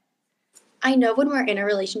life? I know when we're in a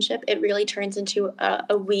relationship, it really turns into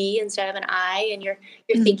a we instead of an I, and you're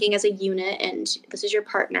thinking as a unit, and this is your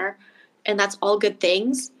partner, and that's all good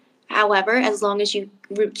things. However, as long as you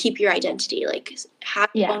keep your identity, like have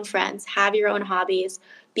your own friends, have your own hobbies,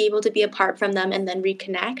 be able to be apart from them and then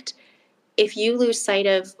reconnect. If you lose sight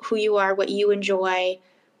of who you are, what you enjoy,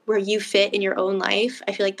 where you fit in your own life,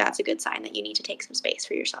 I feel like that's a good sign that you need to take some space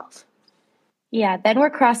for yourself. Yeah, then we're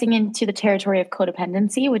crossing into the territory of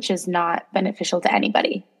codependency, which is not beneficial to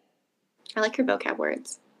anybody. I like your vocab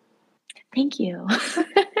words. Thank you.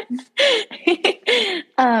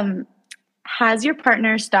 Has your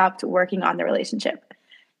partner stopped working on the relationship?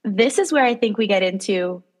 This is where I think we get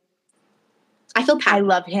into, I feel I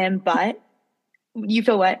love him, but You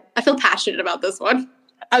feel what? I feel passionate about this one.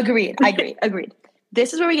 Agreed.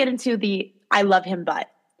 This is where we get into the I love him, but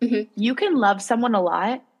you can love someone a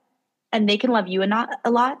lot and they can love you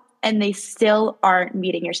a lot and they still aren't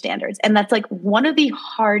meeting your standards. And that's like one of the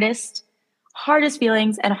hardest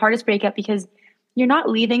feelings and hardest breakup, because you're not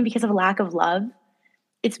leaving because of lack of love.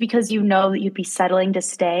 It's because you know that you'd be settling to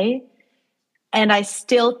stay. And I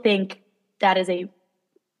still think that is a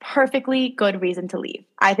perfectly good reason to leave.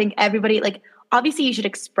 I think everybody, like, obviously you should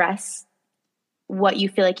express what you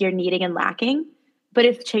feel like you're needing and lacking. But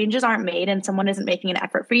if changes aren't made and someone isn't making an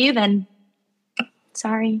effort for you, then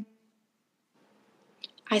sorry.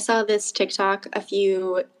 I saw this TikTok I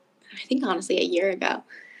think honestly a year ago,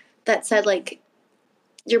 that said like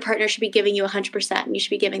your partner should be giving you 100% and you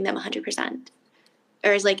should be giving them 100%,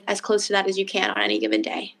 or as close to that as you can on any given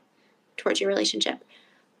day towards your relationship.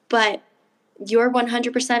 But your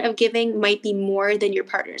 100% of giving might be more than your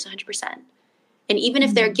partner's 100%. And even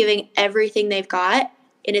if they're giving everything they've got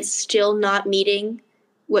and it's still not meeting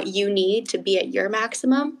what you need to be at your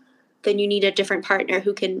maximum, then you need a different partner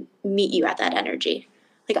who can meet you at that energy.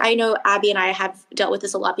 Like, I know Abby and I have dealt with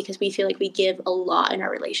this a lot because we feel like we give a lot in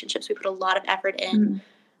our relationships. We put a lot of effort in.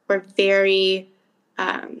 We're very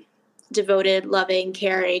devoted, loving,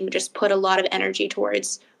 caring, just put a lot of energy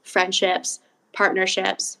towards friendships,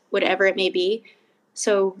 partnerships, whatever it may be.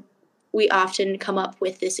 So we often come up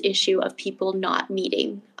with this issue of people not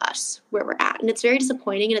meeting us where we're at. And it's very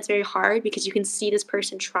disappointing and it's very hard because you can see this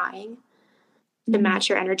person trying to match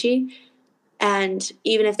your energy. And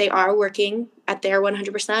even if they are working at their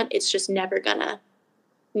 100%, it's just never gonna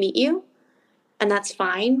meet you. And that's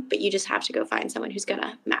fine, but you just have to go find someone who's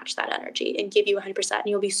gonna match that energy and give you 100%, and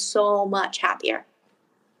you'll be so much happier.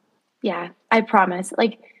 Yeah, I promise.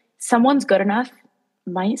 Like, someone's good enough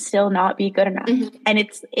might still not be good enough. And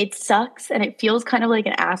it sucks and it feels kind of like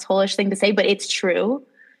an asshole-ish thing to say, but it's true.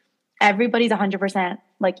 Everybody's 100%,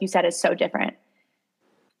 like you said, is so different.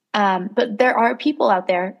 But there are people out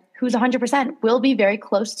there whose 100% will be very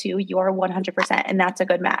close to your 100%, and that's a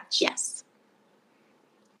good match. Yes.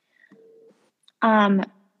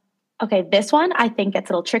 Okay, this one I think gets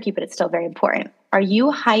a little tricky, but it's still very important. Are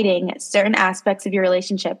you hiding certain aspects of your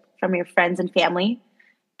relationship from your friends and family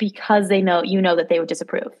because you know that they would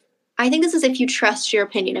disapprove? I think this is if you trust your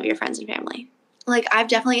opinion of your friends and family. Like, I've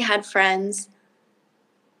definitely had friends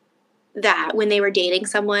that when they were dating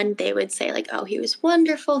someone, they would say like, oh, he was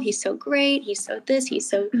wonderful, he's so great, he's so this, he's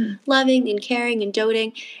so loving and caring and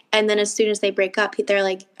doting. And then as soon as they break up, they're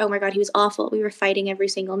like, oh my God, he was awful. We were fighting every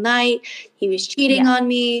single night. He was cheating on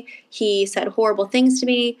me. He said horrible things to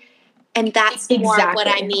me. And that's more what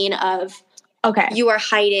I mean of, okay, you are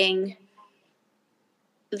hiding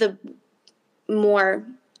the more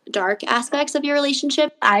dark aspects of your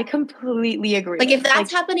relationship. I completely agree. Like, if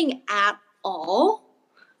that's happening at all,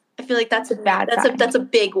 I feel like that's a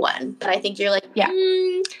big one. But I think you're like,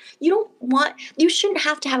 you shouldn't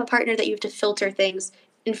have to have a partner that you have to filter things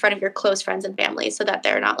in front of your close friends and family so that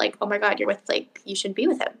they're not like, oh my God, you're with, like, you shouldn't be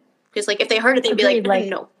with him. Because like if they heard it, they'd be like,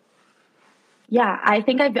 no. Yeah, I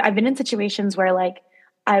think I've been in situations where like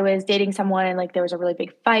I was dating someone and like there was a really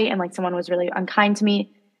big fight and like someone was really unkind to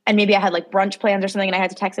me, and maybe I had like brunch plans or something and I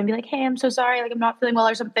had to text them and be like, hey, I'm so sorry, like I'm not feeling well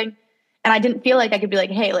or something. And I didn't feel like I could be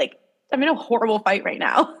like, hey, like I'm in a horrible fight right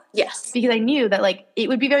now. Yes. Because I knew that like it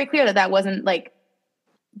would be very clear that wasn't like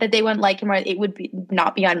that they wouldn't like him, or it would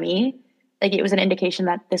not be on me. Like it was an indication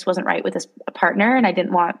that this wasn't right with this partner, and I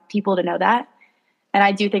didn't want people to know that. And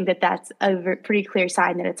I do think that that's a pretty clear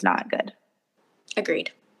sign that it's not good.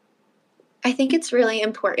 Agreed. I think it's really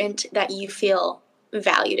important that you feel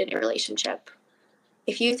valued in your relationship.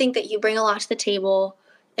 If you think that you bring a lot to the table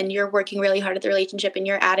and you're working really hard at the relationship and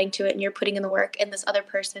you're adding to it and you're putting in the work and this other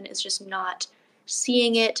person is just not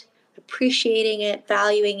seeing it, appreciating it,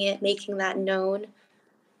 valuing it, making that known,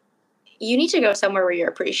 you need to go somewhere where you're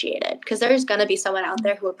appreciated, because there's going to be someone out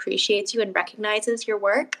there who appreciates you and recognizes your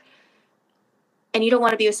work. And you don't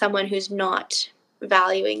want to be with someone who's not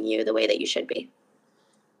valuing you the way that you should be.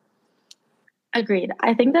 Agreed.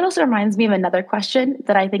 I think that also reminds me of another question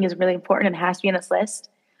that I think is really important and has to be on this list.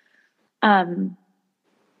 Are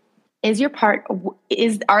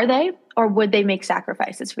they, or would they make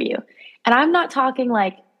sacrifices for you? And I'm not talking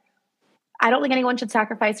like, I don't think anyone should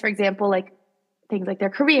sacrifice, for example, like things like their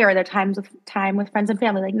career or their time with friends and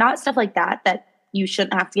family, like not stuff like that you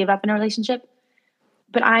shouldn't have to give up in a relationship.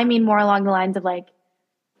 But I mean more along the lines of like,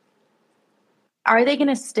 are they going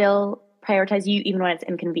to still prioritize you even when it's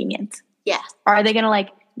inconvenient? Yes. Are they going to like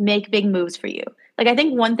make big moves for you? Like, I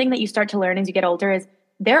think one thing that you start to learn as you get older is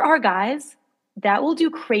there are guys that will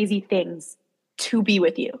do crazy things to be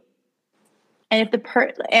with you. And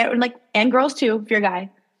if and girls too, if you're a guy,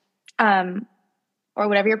 or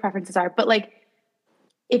whatever your preferences are, but like,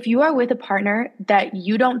 if you are with a partner that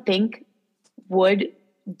you don't think would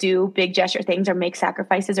do big gesture things or make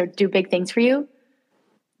sacrifices or do big things for you,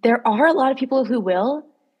 there are a lot of people who will,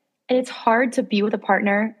 and it's hard to be with a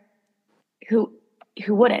partner who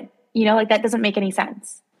wouldn't. You know, like that doesn't make any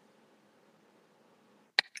sense.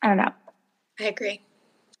 I don't know. I agree.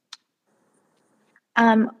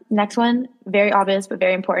 Next one, very obvious but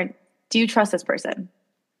very important. Do you trust this person?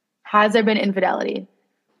 Has there been infidelity?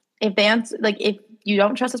 If they answer, like, if you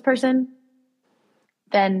don't trust this person,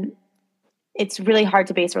 then it's really hard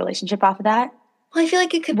to base a relationship off of that. Well, I feel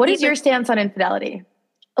like it could. What is your stance on infidelity?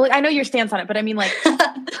 Like, I know your stance on it, but I mean, like,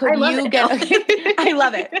 could you get? Okay, I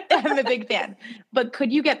love it. I'm a big fan. But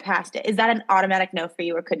could you get past it? Is that an automatic no for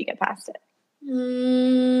you, or could you get past it?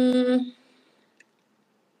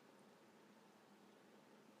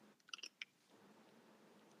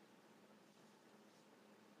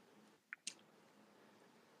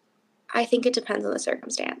 I think it depends on the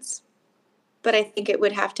circumstance, but I think it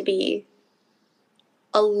would have to be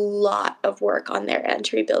a lot of work on their end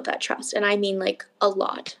to rebuild that trust. And I mean, like, a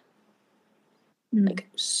lot. Like,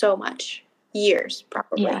 so much. Years,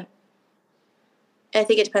 probably. Yeah. I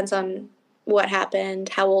think it depends on what happened,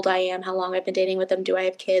 how old I am, how long I've been dating with them, do I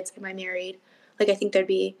have kids, am I married? Like, I think there'd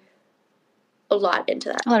be a lot into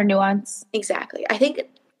that. A lot of nuance. Exactly. I think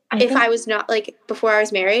I was not, like, before I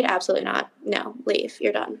was married, absolutely not. No, leave.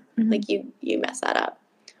 You're done. Like, you mess that up.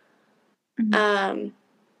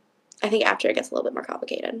 I think after it gets a little bit more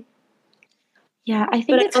complicated. Yeah, I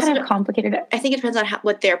think it's kind of complicated. I think it depends on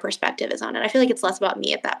what their perspective is on it. I feel like it's less about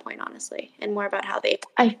me at that point, honestly, and more about how they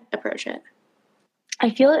approach it. I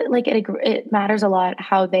feel like it matters a lot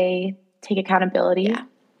how they take accountability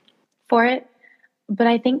for it. But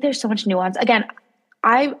I think there's so much nuance. Again,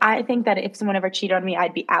 I think that if someone ever cheated on me,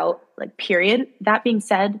 I'd be out, like, period. That being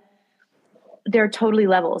said, there are totally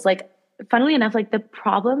levels. Like, funnily enough, like, the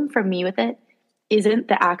problem for me with it isn't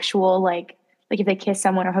the actual, like if they kiss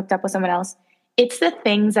someone or hooked up with someone else. It's the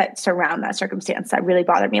things that surround that circumstance that really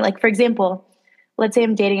bother me. Like, for example, let's say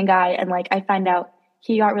I'm dating a guy and, like, I find out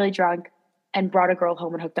he got really drunk and brought a girl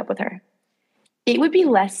home and hooked up with her. It would be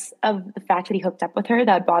less of the fact that he hooked up with her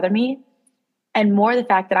that would bother me, and more the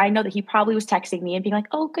fact that I know that he probably was texting me and being like,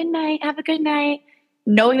 oh, good night, have a good night,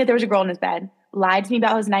 knowing that there was a girl in his bed, lied to me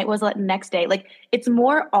about how his night was the next day. Like, it's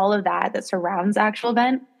more all of that surrounds the actual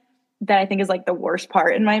event that I think is, like, the worst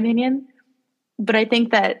part, in my opinion. But I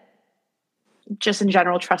think that just in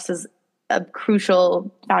general, trust is a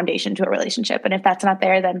crucial foundation to a relationship. And if that's not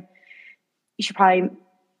there, then you should probably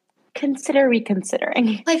consider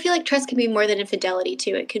reconsidering. I feel like trust can be more than infidelity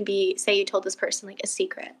too. It can be, say you told this person, like, a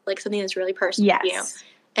secret, like something that's really personal to you,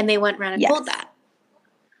 and they went around and told that.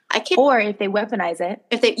 Or if they weaponize it.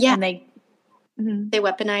 If they they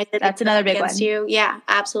weaponize it. That's another big against one. You. Yeah,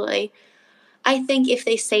 absolutely. I think if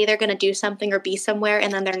they say they're going to do something or be somewhere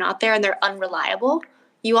and then they're not there and they're unreliable,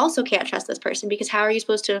 you also can't trust this person, because how are you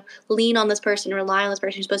supposed to lean on this person, rely on this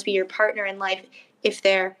person who's supposed to be your partner in life if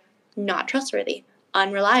they're not trustworthy,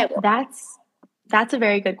 unreliable? That's a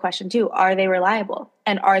very good question too. Are they reliable,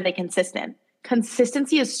 and are they consistent?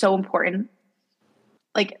 Consistency is so important.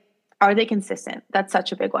 Like, are they consistent? That's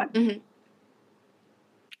such a big one.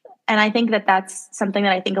 And I think that that's something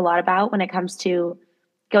that I think a lot about when it comes to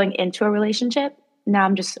going into a relationship. Now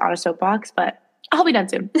I'm just on a soapbox, but I'll be done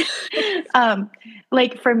soon.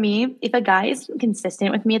 Like, for me, if a guy is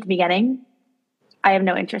consistent with me at the beginning, I have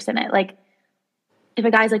no interest in it. Like, if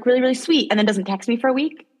a guy's, like, really, really sweet and then doesn't text me for a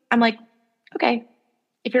week, I'm like, okay,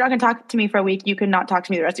 if you're not going to talk to me for a week, you can not talk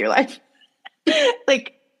to me the rest of your life.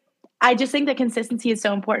 Like, I just think that consistency is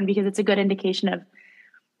so important, because it's a good indication of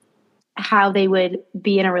how they would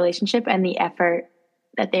be in a relationship and the effort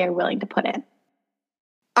that they are willing to put in.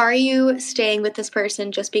 Are you staying with this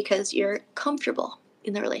person just because you're comfortable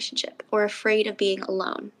in the relationship or afraid of being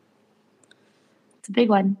alone? It's a big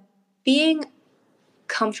one. Being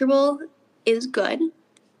comfortable is good.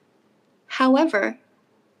 However,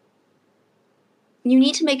 you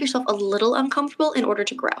need to make yourself a little uncomfortable in order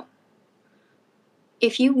to grow.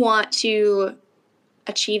 If you want to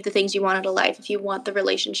achieve the things you want out of life, if you want the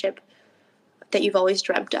relationship that you've always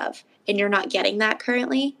dreamt of, and you're not getting that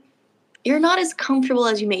currently, you're not as comfortable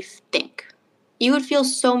as you may think. You would feel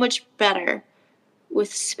so much better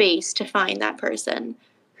with space to find that person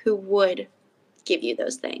who would give you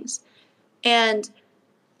those things. And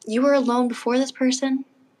you were alone before this person.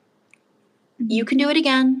 You can do it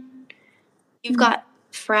again. You've got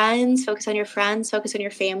friends. Focus on your friends. Focus on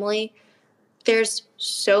your family. There's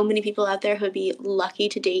so many people out there who would be lucky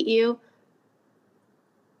to date you.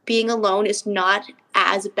 being alone is not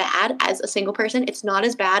as bad as a single person. It's not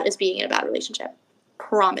as bad as being in a bad relationship.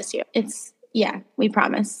 Promise you. We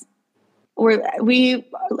promise. We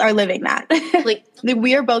are living that. Like,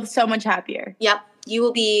 we are both so much happier. Yep.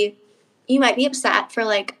 You might be upset for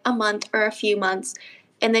like a month or a few months,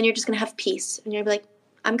 and then you're just going to have peace. And you're going to be like,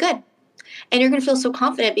 I'm good. And you're going to feel so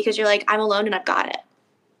confident because you're like, I'm alone and I've got it.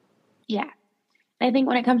 Yeah. I think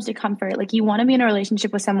when it comes to comfort, like you want to be in a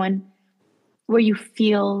relationship with someone where you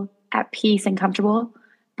feel at peace and comfortable,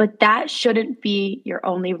 but that shouldn't be your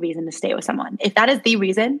only reason to stay with someone. If that is the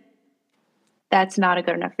reason, that's not a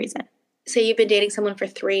good enough reason. Say you've been dating someone for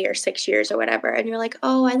 3 or 6 years or whatever, and you're like,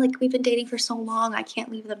 oh, we've been dating for so long, I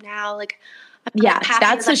can't leave them now. Like, yeah,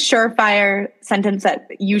 that's a surefire sentence that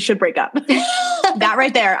you should break up. That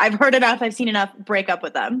right there. I've heard enough. I've seen enough. Break up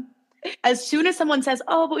with them. As soon as someone says,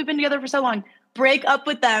 oh, but we've been together for so long, break up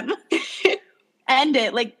with them. End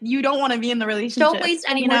it. Like, you don't want to be in the relationship. Don't waste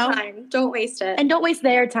any more time. Don't waste it. And don't waste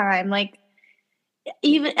their time. Like,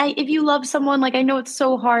 even if you love someone, like, I know it's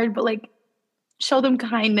so hard, but like, show them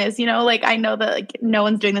kindness, you know? Like, I know that like no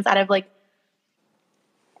one's doing this out of like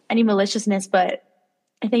any maliciousness, but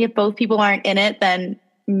I think if both people aren't in it, then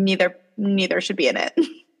neither should be in it.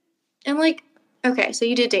 And like, okay, so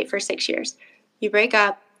you did date for 6 years. You break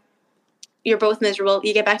up. You're both miserable.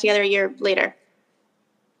 You get back together a year later.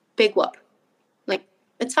 Big whoop. Like,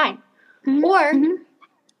 it's fine. Mm-hmm. Or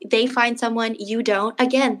they find someone you don't.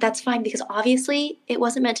 Again, that's fine because obviously it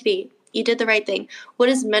wasn't meant to be. You did the right thing. What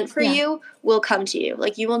is meant for you will come to you.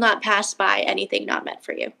 Like, you will not pass by anything not meant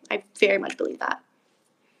for you. I very much believe that.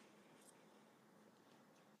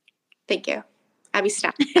 Thank you. Abby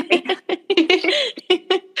snapped.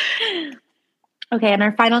 Okay, and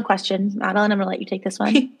our final question, Madeline, I'm going to let you take this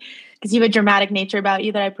one because you have a dramatic nature about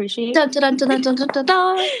you that I appreciate. Dun, dun, dun, dun, dun, dun, dun,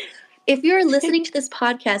 dun. If you're listening to this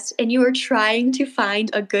podcast and you are trying to find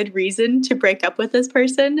a good reason to break up with this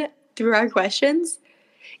person through our questions,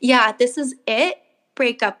 yeah, this is it.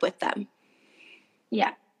 Break up with them.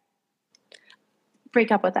 Yeah.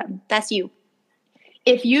 Break up with them. That's you.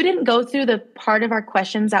 If you didn't go through the part of our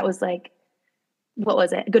questions that was like, what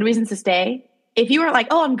was it? Good reasons to stay. If you weren't like,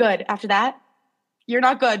 oh, I'm good after that, you're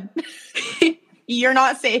not good. You're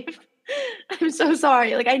not safe. I'm so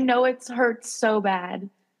sorry. Like, I know it hurts so bad.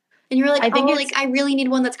 And you're like, I really need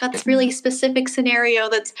one that's got this really specific scenario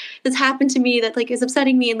that's happened to me that like is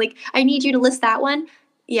upsetting me, and like I need you to list that one.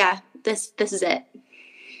 Yeah, this is it.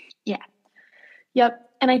 Yeah. Yep.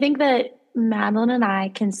 And I think that Madeline and I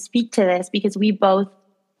can speak to this because we both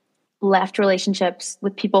left relationships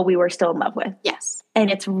with people we were still in love with. Yes. And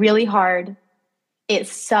it's really hard. It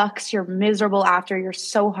sucks. You're miserable after. You're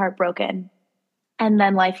so heartbroken. And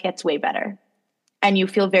then life gets way better. And you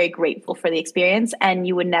feel very grateful for the experience and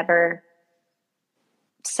you would never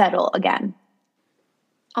settle again.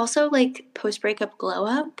 Also, like, post-breakup glow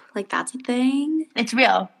up, like, that's a thing. It's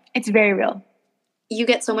real. It's very real. You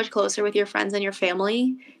get so much closer with your friends and your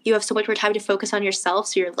family. You have so much more time to focus on yourself,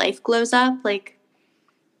 so your life glows up. Like,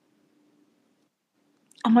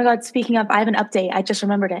 oh my God, speaking of, I have an update. I just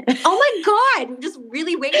remembered it. Oh my God, I'm just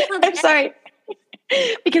really waiting for I'm sorry.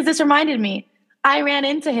 Because this reminded me. I ran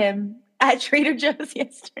into him at Trader Joe's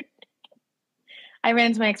yesterday. I ran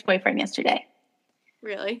into my ex-boyfriend yesterday.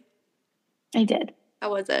 Really? I did.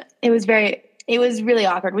 How was it? It was really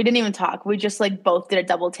awkward. We didn't even talk. We just like both did a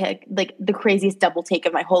double take, like the craziest double take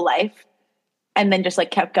of my whole life. And then just like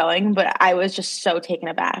kept going. But I was just so taken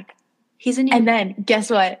aback. He's in. And then guess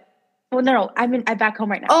what? Well, no, I'm back home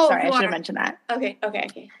right now. Oh, sorry, I should have mentioned that. Okay.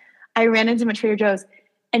 I ran into him at Trader Joe's.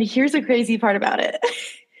 And here's the crazy part about it.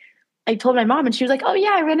 I told my mom and she was like, oh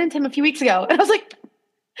yeah, I ran into him a few weeks ago. And I was like,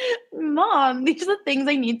 Mom, these are the things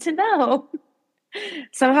I need to know.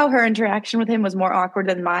 Somehow her interaction with him was more awkward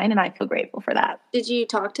than mine, and I feel grateful for that. Did you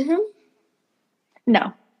talk to him?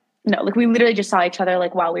 No, like we literally just saw each other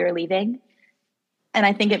like while we were leaving. And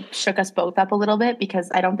I think it shook us both up a little bit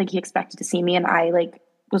because I don't think he expected to see me, and I like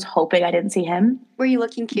was hoping I didn't see him. Were you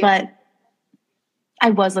looking cute? But I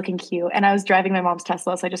was looking cute, and I was driving my mom's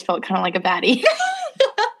Tesla, so I just felt kind of like a baddie.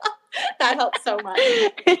 That helps so much.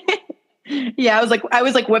 Yeah, I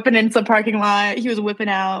was like whipping into the parking lot. He was whipping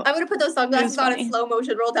out. I would have put those sunglasses on in slow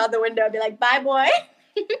motion, roll down the window, and be like, bye, boy.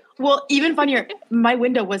 Well, even funnier, my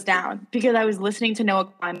window was down because I was listening to Noah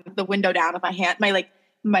climb the window down with my hand,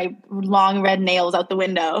 my long red nails out the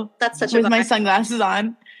window. That's such with my sunglasses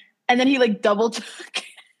on. And then he like double took.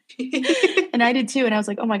 And I did too. And I was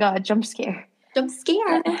like, oh my God, jump scare.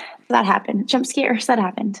 That happened. Jump scare. That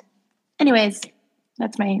happened. Anyways,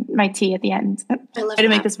 that's my tea at the end. I love to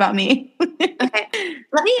make this about me. Okay.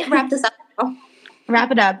 Let me wrap this up.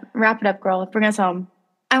 Wrap it up, girl. Bring us home.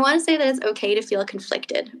 I want to say that it's okay to feel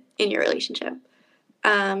conflicted in your relationship.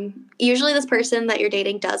 Usually this person that you're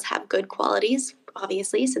dating does have good qualities,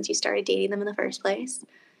 obviously, since you started dating them in the first place.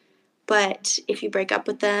 But if you break up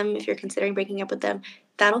with them, if you're considering breaking up with them,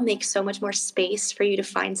 that'll make so much more space for you to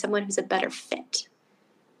find someone who's a better fit.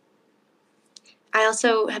 I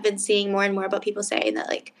also have been seeing more and more about people saying that,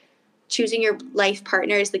 like, choosing your life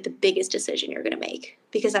partner is like the biggest decision you're going to make,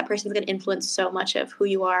 because that person's going to influence so much of who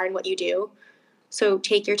you are and what you do. So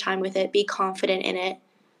take your time with it, be confident in it.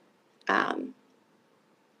 And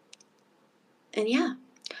yeah,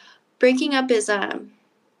 breaking up is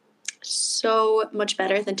so much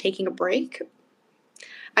better than taking a break.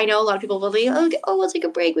 I know a lot of people will be, oh, we'll take a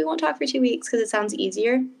break. We won't talk for 2 weeks because it sounds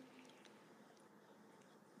easier.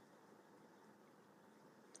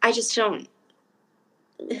 I just don't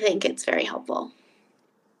think it's very helpful.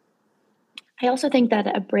 I also think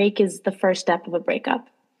that a break is the first step of a breakup.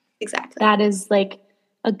 Exactly. That is like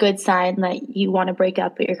a good sign that you want to break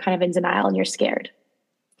up, but you're kind of in denial and you're scared.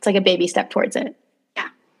 It's like a baby step towards it. Yeah.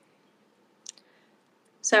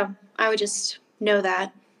 So I would just know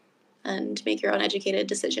that and make your own educated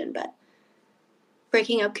decision. But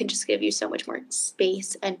breaking up can just give you so much more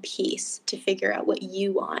space and peace to figure out what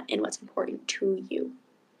you want and what's important to you.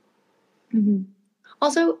 Mm-hmm.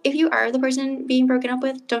 Also, if you are the person being broken up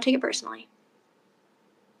with, don't take it personally.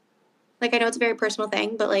 Like, I know it's a very personal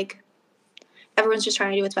thing, but like, everyone's just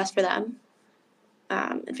trying to do what's best for them,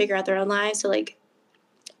 and figure out their own lives. So like,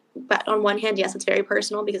 but on one hand, yes, it's very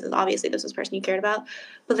personal because obviously this was a person you cared about.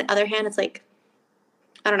 But on the other hand, it's like,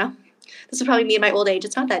 I don't know. This is probably me in my old age.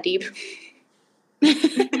 It's not that deep.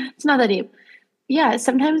 It's not that deep. Yeah,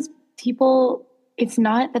 sometimes people, it's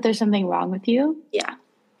not that there's something wrong with you. Yeah.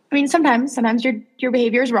 I mean, sometimes your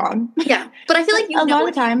behavior is wrong. Yeah, but I feel like a lot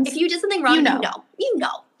of times, if you did something wrong, you know.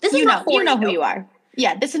 This is not for you. You know who you are.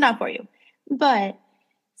 Yeah, this is not for you. But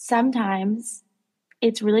sometimes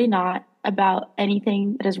it's really not about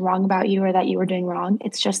anything that is wrong about you or that you were doing wrong.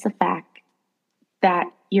 It's just the fact that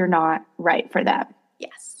you're not right for them.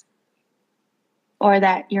 Yes. Or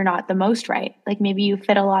that you're not the most right. Like maybe you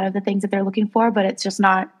fit a lot of the things that they're looking for, but it's just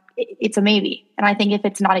not, it's a maybe. And I think if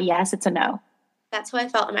it's not a yes, it's a no. That's how I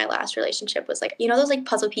felt in my last relationship, was like, you know, those like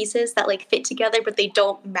puzzle pieces that like fit together, but they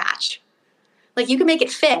don't match. Like you can make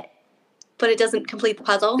it fit, but it doesn't complete the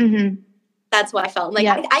puzzle. Mm-hmm. That's what I felt. Like,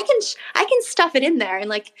 yeah. I can stuff it in there and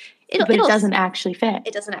like, it doesn't actually fit.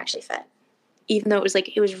 It doesn't actually fit. Even though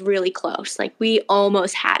it was really close. Like we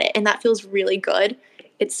almost had it, and that feels really good.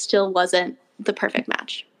 It still wasn't the perfect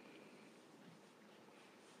match.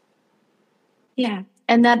 Yeah.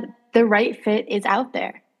 And that the right fit is out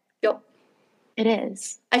there. Yep. It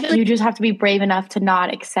is. I feel like you just have to be brave enough to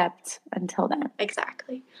not accept until then.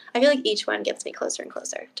 Exactly. I feel like each one gets me closer and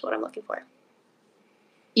closer to what I'm looking for.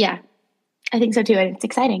 Yeah. I think so too. And it's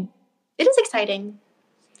exciting. It is exciting.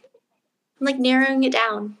 I'm like narrowing it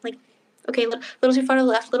down. Like, okay, little too far to the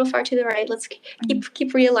left, little far to the right. Let's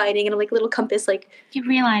keep realigning, and I'm like little compass, like keep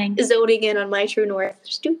realigning, zoning in on my true north.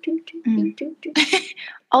 Just do.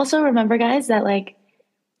 Also, remember, guys, that like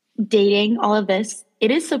dating, all of this, it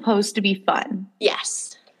is supposed to be fun.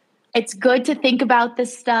 Yes, it's good to think about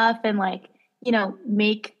this stuff and like, you know,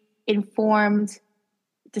 make informed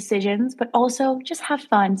decisions, but also just have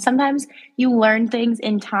fun. Sometimes you learn things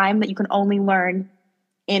in time that you can only learn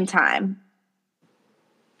in time.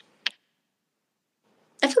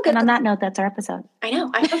 I feel good. And on that note, that's our episode. I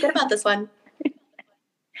know. I feel good about this one.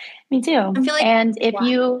 Me too. I'm feeling and if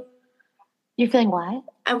you're feeling what?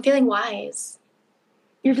 I'm feeling wise.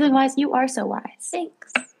 You're feeling wise? You are so wise.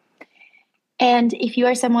 Thanks. And if you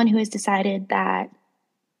are someone who has decided that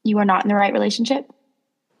you are not in the right relationship,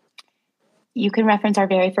 you can reference our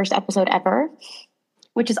very first episode ever,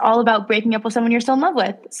 which is all about breaking up with someone you're still in love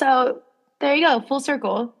with. So there you go. Full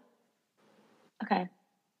circle. Okay.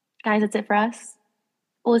 Guys, that's it for us.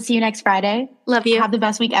 We'll see you next Friday. Love you. Have the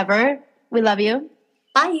best week ever. We love you.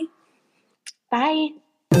 Bye.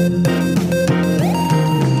 Bye.